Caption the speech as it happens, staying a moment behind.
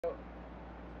So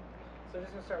just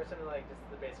gonna start with something like just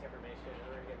the basic information, and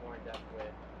we're gonna get more in depth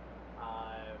with,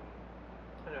 I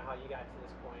don't know how you got to this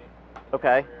point in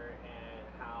Okay. your career and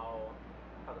how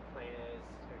the plane is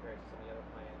compared to some of the other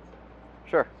planes.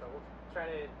 Sure. So we'll try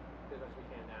to do as much as we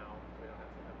can now, so we don't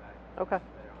have to come back Okay.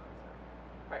 later on. So.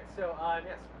 All right. So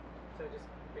yes. So just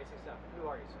basic stuff. Who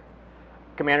are you, sir?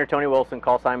 Commander Tony Wilson,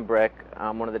 call sign Brick.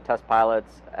 I'm one of the test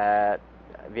pilots at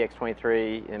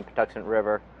VX-23 in Patuxent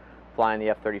River, flying the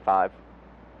F-35.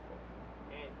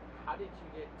 And how did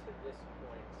you get to this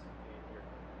point in your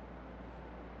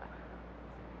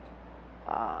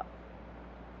career?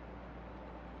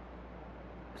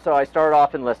 So I started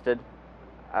off enlisted,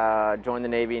 joined the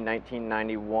Navy in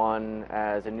 1991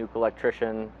 as a nuke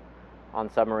electrician on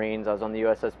submarines. I was on the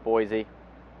USS Boise.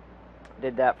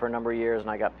 Did that for a number of years,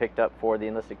 and I got picked up for the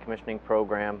enlisted commissioning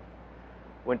program.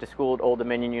 Went to school at Old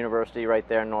Dominion University right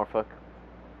there in Norfolk.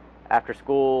 After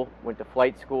school, went to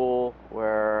flight school,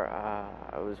 where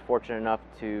I was fortunate enough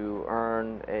to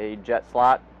earn a jet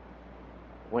slot.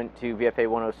 Went to VFA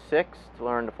 106 to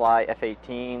learn to fly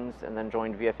F-18s, and then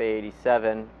joined VFA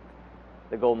 87,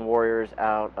 the Golden Warriors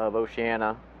out of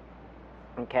Oceana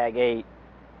in CAG 8.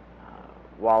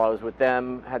 While I was with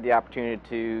them, had the opportunity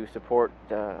to support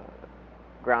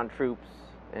ground troops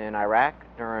in Iraq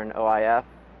during OIF,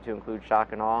 to include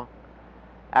shock and awe.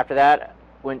 After that,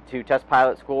 went to test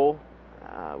pilot school,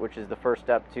 which is the first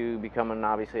step to becoming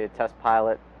obviously a test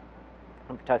pilot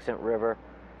on Patuxent River.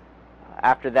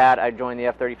 After that, I joined the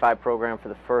F-35 program for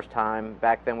the first time.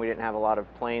 Back then we didn't have a lot of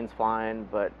planes flying,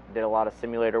 but did a lot of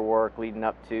simulator work leading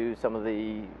up to some of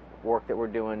the work that we're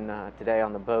doing today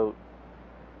on the boat.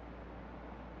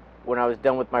 When I was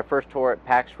done with my first tour at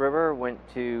Pax River, went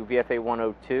to VFA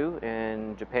 102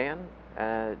 in Japan,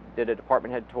 did a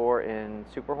department head tour in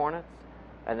Super Hornets,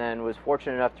 and then was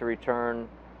fortunate enough to return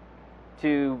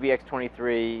to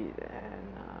VX-23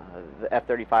 and the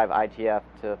F-35 ITF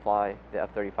to fly the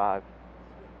F-35.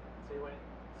 So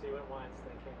you went once,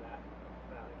 then came back,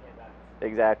 then came back.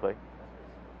 Exactly.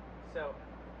 So,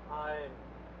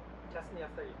 testing the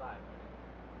F-35,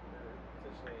 you're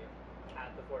essentially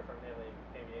at the forefront of naval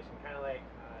aviation, kind of like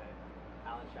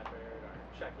Alan Shepard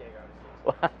or Chuck Yeager,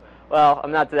 obviously. Well,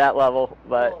 I'm not to that level,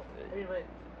 but... Well, I mean, but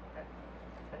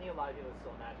I think a lot of people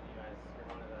still imagine you guys, you're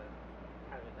one of the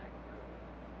kind of the next.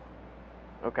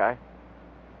 Okay.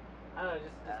 I don't know,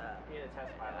 just being a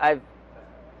test pilot.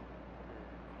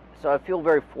 So I feel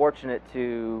very fortunate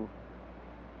to...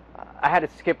 I had a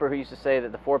skipper who used to say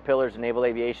that the four pillars of naval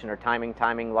aviation are timing,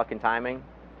 timing, luck, and timing.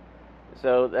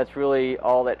 So that's really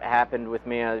all that happened with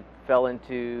me. I fell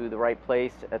into the right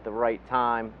place at the right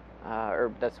time,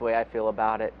 or that's the way I feel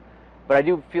about it. But I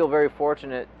do feel very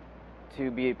fortunate to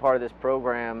be a part of this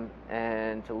program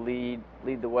and to lead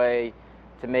the way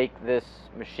to make this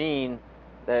machine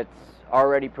that's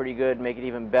already pretty good, make it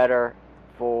even better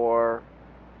for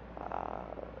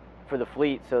the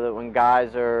fleet, so that when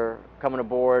guys are coming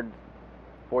aboard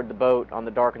the boat on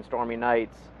the dark and stormy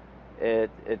nights,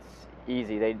 it's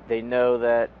easy. They know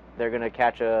that they're going to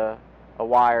catch a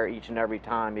wire each and every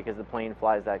time because the plane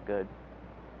flies that good.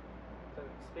 So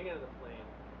speaking of the plane,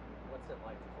 what's it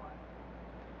like to fly?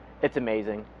 It's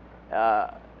amazing.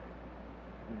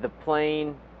 The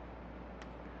plane,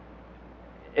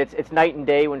 it's night and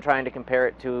day when trying to compare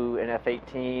it to an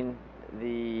F-18.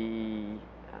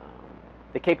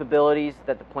 The capabilities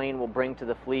that the plane will bring to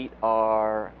the fleet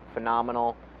are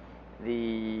phenomenal.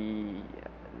 The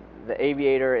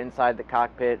aviator inside the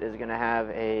cockpit is going to have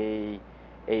a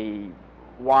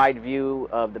wide view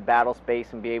of the battle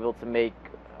space and be able to make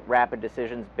rapid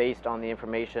decisions based on the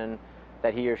information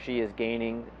that he or she is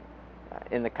gaining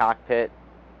in the cockpit,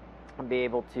 and be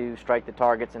able to strike the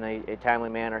targets in a timely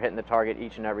manner, hitting the target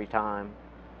each and every time.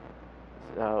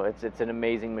 So it's an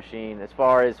amazing machine. As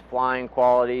far as flying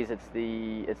qualities, it's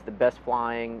the best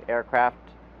flying aircraft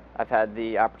I've had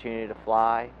the opportunity to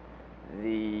fly.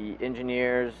 The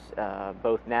engineers,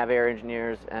 both NavAir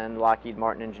engineers and Lockheed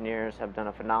Martin engineers, have done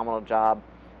a phenomenal job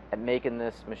at making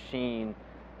this machine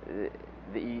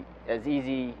as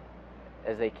easy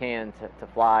as they can to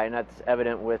fly, and that's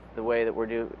evident with the way that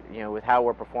with how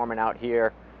we're performing out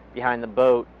here behind the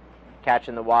boat,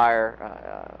 catching the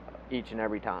wire each and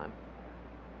every time.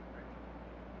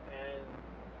 And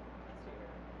let's see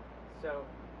here. So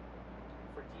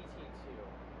for DT2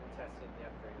 and testing the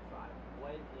F-35,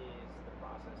 what is the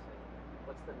process and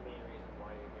what's the main reason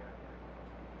why you're here?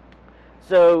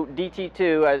 So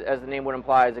DT2, as the name would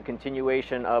imply, is a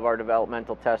continuation of our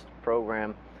developmental test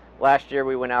program. Last year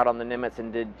we went out on the Nimitz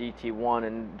and did DT1,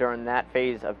 and during that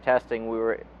phase of testing we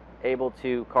were able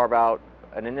to carve out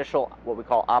an initial, what we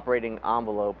call, operating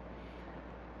envelope.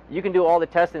 you can do all the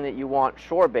testing that you want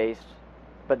shore-based,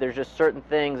 but there's just certain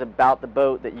things about the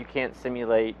boat that you can't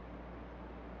simulate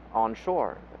on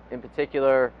shore. In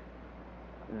particular,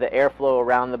 the airflow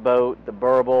around the boat, the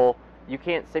burble, you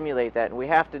can't simulate that. And we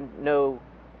have to know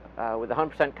with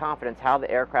 100% confidence how the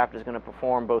aircraft is going to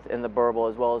perform both in the burble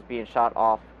as well as being shot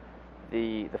off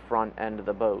the front end of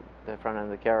the boat, the front end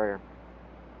of the carrier.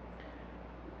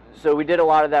 So we did a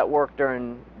lot of that work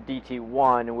during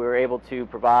DT1, and we were able to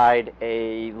provide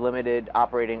a limited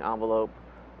operating envelope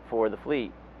for the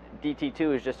fleet.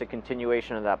 DT2 is just a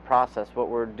continuation of that process. What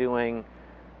we're doing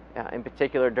in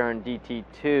particular during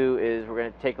DT2 is we're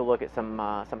going to take a look at some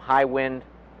high wind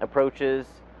approaches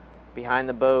behind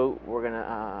the boat. We're going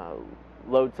to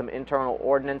load some internal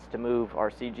ordnance to move our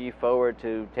CG forward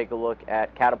to take a look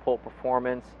at catapult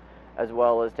performance, as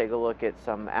well as take a look at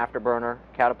some afterburner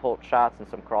catapult shots and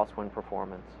some crosswind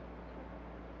performance.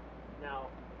 Now,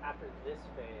 after this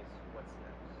phase, what's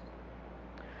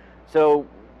next? So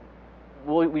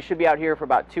we should be out here for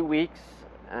about 2 weeks,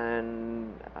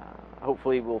 and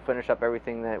hopefully we'll finish up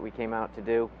everything that we came out to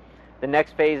do. The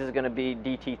next phase is going to be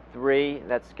DT3.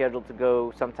 That's scheduled to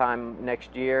go sometime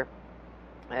next year,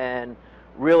 and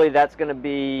really that's going to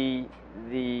be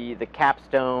the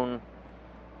capstone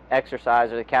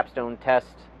exercise or the capstone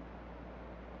test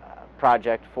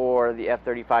project for the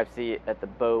F-35C at the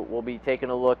boat. We'll be taking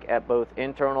a look at both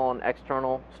internal and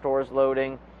external stores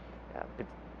loading,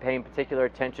 paying particular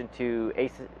attention to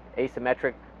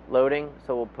asymmetric loading.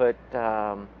 So we'll put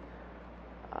a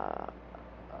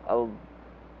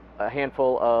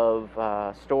handful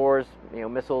of stores,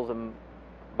 missiles and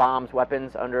bombs,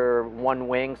 weapons under one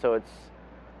wing, so it's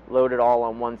loaded all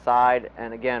on one side.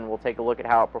 And again, we'll take a look at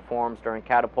how it performs during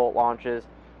catapult launches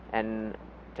and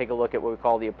take a look at what we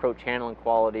call the approach handling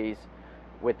qualities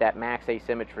with that max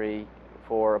asymmetry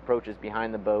for approaches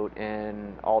behind the boat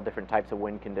in all different types of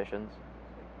wind conditions.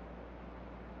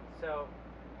 So,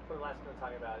 for the last thing we're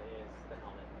talking about is the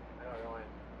helmet.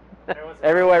 I know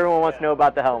Everyone wants to know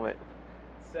about the helmet.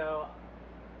 So,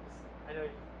 I know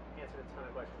you answered a ton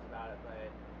of questions about it, but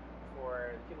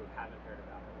for people who haven't heard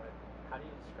about it, how do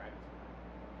you describe it?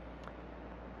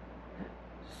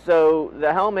 So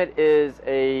the helmet is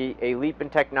a leap in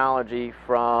technology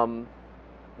from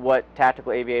what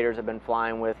tactical aviators have been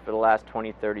flying with for the last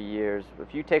 20, 30 years.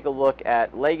 If you take a look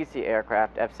at legacy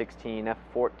aircraft, F-16,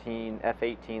 F-14,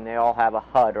 F-18, they all have a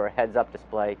HUD, or a heads-up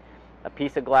display, a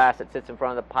piece of glass that sits in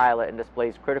front of the pilot and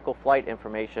displays critical flight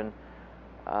information,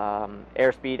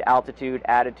 airspeed, altitude,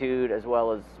 attitude, as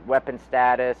well as weapon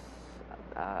status,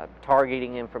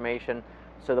 targeting information.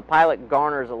 So the pilot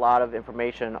garners a lot of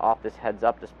information off this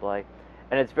heads-up display.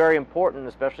 And it's very important,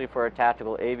 especially for a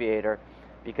tactical aviator,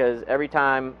 because every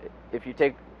time, if you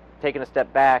taking a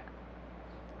step back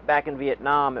in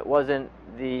Vietnam, it wasn't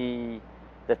the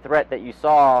threat that you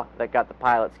saw that got the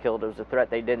pilots killed, it was the threat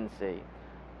they didn't see.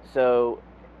 So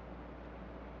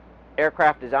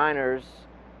aircraft designers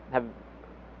have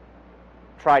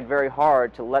tried very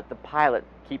hard to let the pilot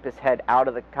keep his head out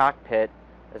of the cockpit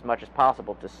as much as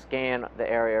possible to scan the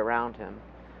area around him.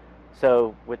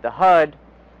 So with the HUD,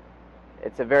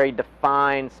 it's a very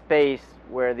defined space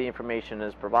where the information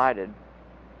is provided.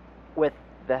 With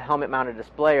the helmet-mounted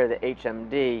display, or the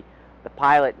HMD, the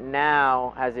pilot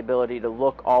now has the ability to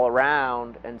look all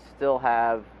around and still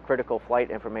have critical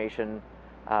flight information,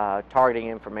 targeting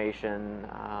information,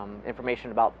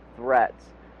 information about threats.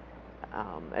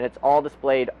 And it's all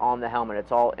displayed on the helmet.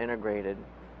 It's all integrated.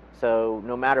 So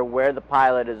no matter where the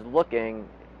pilot is looking,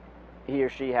 he or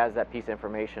she has that piece of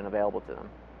information available to them.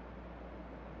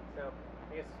 So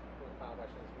I guess one of the final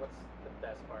question is, what's the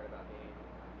best part about being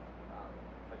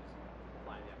just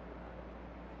flying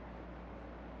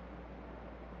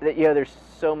the F-35? There's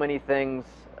so many things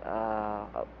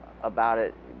about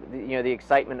it. The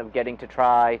excitement of getting to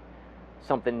try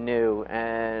something new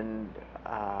and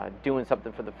doing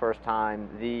something for the first time,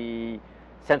 the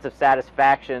sense of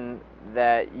satisfaction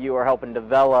that you are helping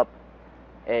develop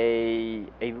a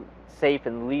safe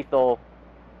and lethal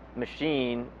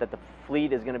machine that the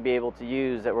fleet is going to be able to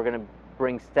use, that we're going to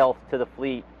bring stealth to the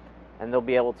fleet, and they'll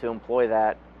be able to employ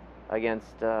that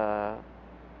against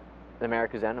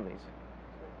America's enemies.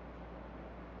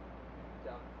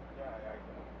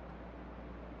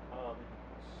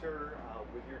 Sir,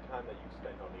 with your time that you've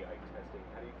spent on the Ike testing,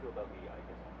 how do you feel about the Ike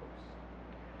as a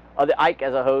host? The Ike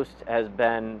as a host has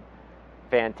been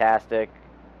fantastic.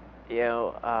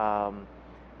 The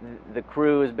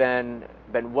crew has been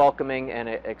welcoming and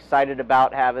excited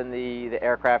about having the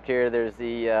aircraft here. There's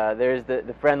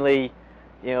the friendly,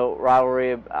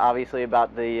 rivalry, obviously,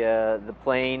 about the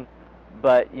plane,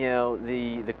 but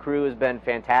the crew has been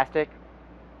fantastic.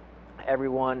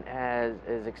 Everyone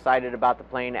is excited about the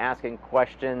plane, asking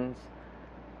questions,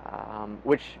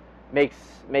 which makes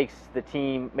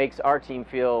our team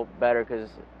feel better, because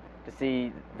to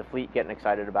see the fleet getting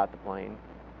excited about the plane.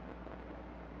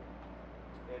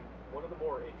 And one of the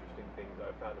more interesting things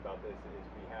I've found about this is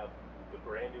we have the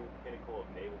brand new pinnacle of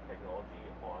naval technology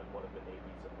on one of the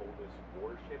Navy's oldest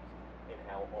warships, and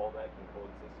how all that can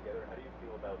coexist together. How do you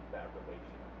feel about that relation?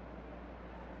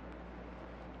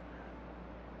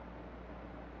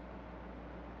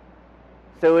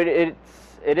 So it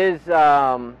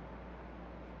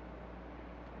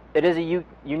is a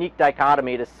unique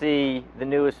dichotomy to see the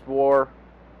newest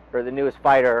the newest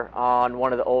fighter on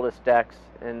one of the oldest decks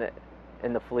in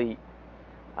the fleet,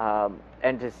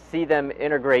 and to see them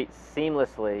integrate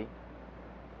seamlessly.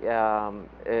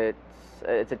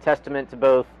 It's a testament to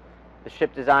both the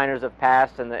ship designers of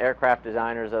past and the aircraft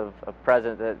designers of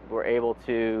present, that we're able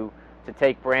to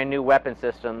take brand new weapon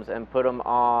systems and put them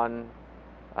on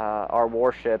our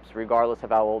warships, regardless of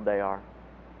how old they are.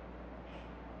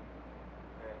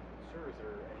 And sir, is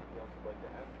there anything else you'd like to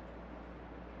add?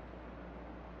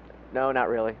 No, not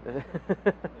really. That's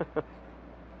pretty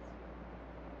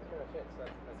much it. So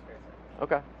that's great.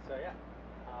 Okay. So yeah,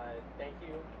 thank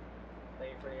you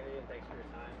for the interview, and thanks for your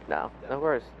time. No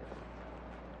worries.